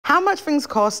How much things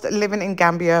cost living in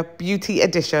Gambia, beauty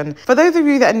edition. For those of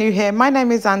you that are new here, my name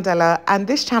is Zandela and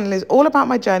this channel is all about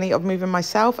my journey of moving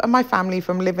myself and my family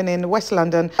from living in West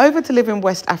London over to live in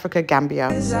West Africa, Gambia.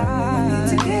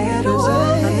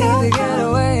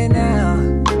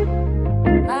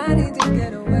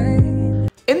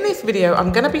 In this video,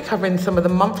 I'm going to be covering some of the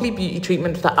monthly beauty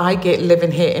treatments that I get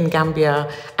living here in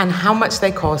Gambia and how much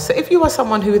they cost. So if you are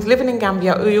someone who is living in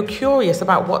Gambia or you're curious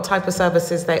about what type of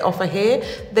services they offer here,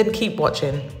 then keep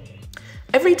watching.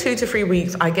 Every 2 to 3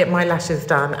 weeks, I get my lashes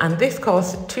done, and this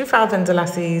costs 2,000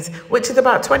 dollars, which is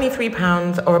about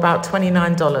 £23 or about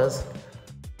 $29.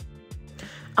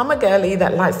 I'm a girlie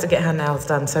that likes to get her nails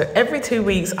done, so every 2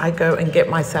 weeks I go and get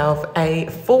myself a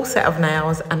full set of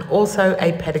nails and also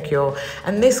a pedicure,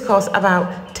 and this costs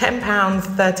about £10,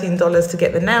 $13 to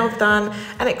get the nails done,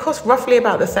 and it costs roughly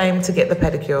about the same to get the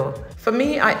pedicure. For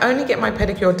me, I only get my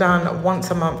pedicure done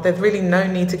once a month. There's really no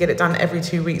need to get it done every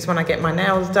 2 weeks when I get my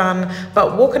nails done,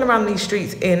 but walking around these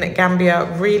streets in Gambia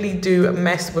really do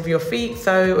mess with your feet,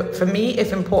 so for me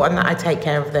it's important that I take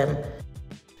care of them.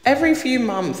 Every few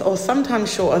months, or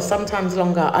sometimes shorter, sometimes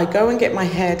longer, I go and get my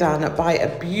hair done by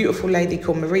a beautiful lady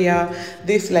called Maria.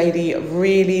 This lady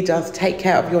really does take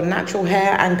care of your natural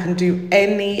hair and can do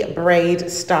any braid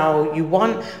style you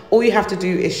want. All you have to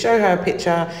do is show her a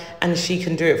picture and she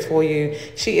can do it for you.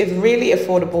 She is really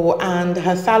affordable and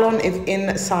her salon is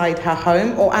inside her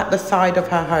home or at the side of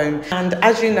her home. And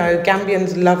as you know,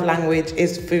 Gambians' love language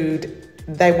is food.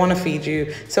 They want to feed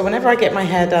you. So whenever I get my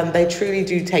hair done, they truly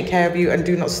do take care of you and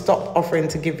do not stop offering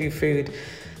to give you food.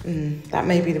 That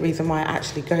may be the reason why I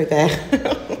actually go there.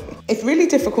 It's really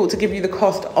difficult to give you the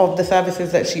cost of the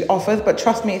services that she offers, but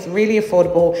trust me, it's really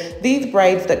affordable. These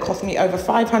braids that cost me over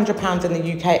 £500 in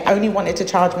the UK only wanted to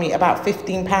charge me about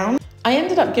 £15. I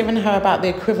ended up giving her about the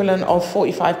equivalent of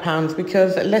 £45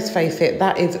 because, let's face it,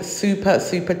 that is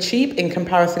super cheap in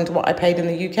comparison to what I paid in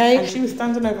the UK. And she was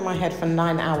standing over my head for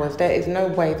 9 hours. There is no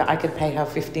way that I could pay her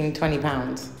 £15,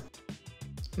 £20.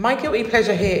 My guilty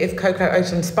pleasure here is Coco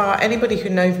Ocean Spa. Anybody who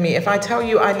knows me, if I tell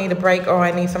you I need a break or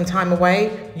I need some time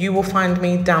away, you will find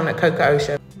me down at Coco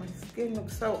Ocean. My skin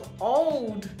looks so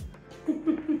old.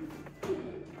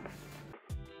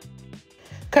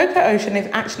 Coco Ocean is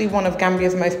actually one of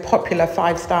Gambia's most popular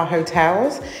 5-star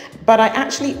hotels, but I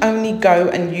actually only go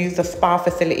and use the spa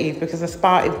facilities because the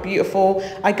spa is beautiful.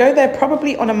 I go there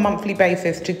probably on a monthly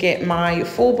basis to get my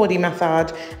full body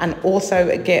massage and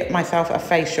also get myself a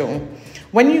facial.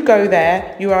 When you go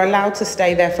there, you are allowed to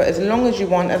stay there for as long as you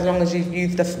want, as long as you've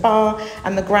used the spa,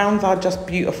 and the grounds are just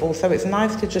beautiful. So it's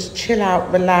nice to just chill out,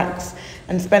 relax,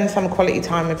 and spend some quality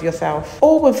time with yourself.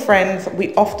 Or with friends,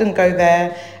 we often go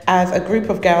there as a group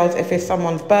of girls if it's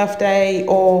someone's birthday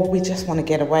or we just want to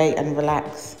get away and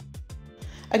relax.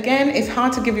 Again, it's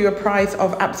hard to give you a price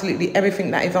of absolutely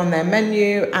everything that is on their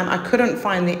menu, and I couldn't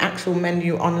find the actual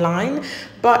menu online,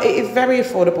 but it is very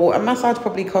affordable. A massage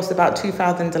probably costs about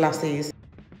 2,000 dollars.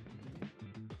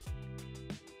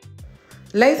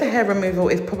 Laser hair removal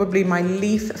is probably my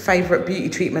least favourite beauty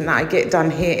treatment that I get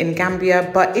done here in Gambia,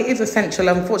 but it is essential.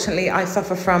 Unfortunately, I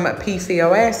suffer from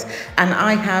PCOS and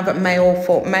I have male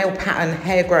pattern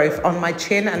hair growth on my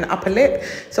chin and upper lip.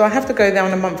 So I have to go there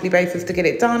on a monthly basis to get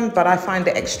it done, but I find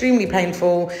it extremely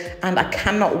painful and I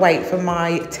cannot wait for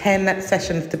my 10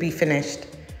 sessions to be finished.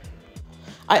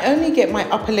 I only get my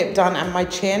upper lip done and my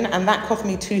chin, and that cost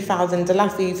me 2,000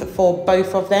 dollars for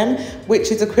both of them, which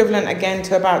is equivalent again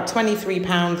to about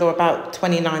 £23 or about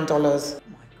 $29. Oh my God,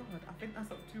 I think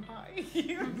that's up too high.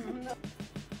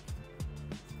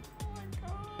 Oh my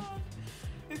God,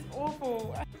 it's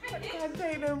awful. I can't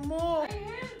take no more.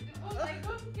 I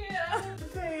don't care.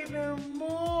 Take no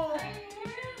more.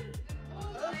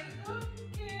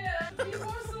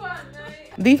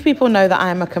 These people know that I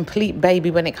am a complete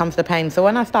baby when it comes to pain, so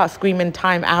when I start screaming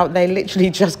time out, they literally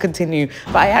just continue.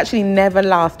 But I actually never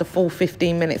last a full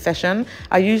 15-minute session.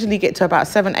 I usually get to about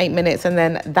 7-8 minutes and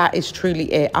then that is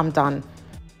truly it. I'm done.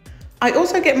 I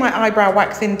also get my eyebrow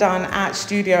waxing done at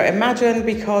Studio Imagine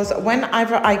because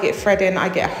whenever I get threading, I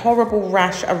get a horrible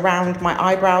rash around my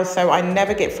eyebrows, so I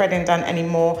never get threading done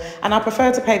anymore, and I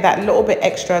prefer to pay that little bit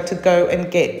extra to go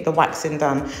and get the waxing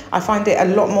done. I find it a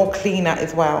lot more cleaner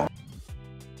as well.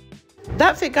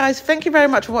 That's it, guys. Thank you very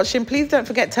much for watching. Please don't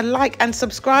forget to like and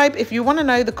subscribe if you want to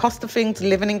know the cost of things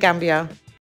living in Gambia.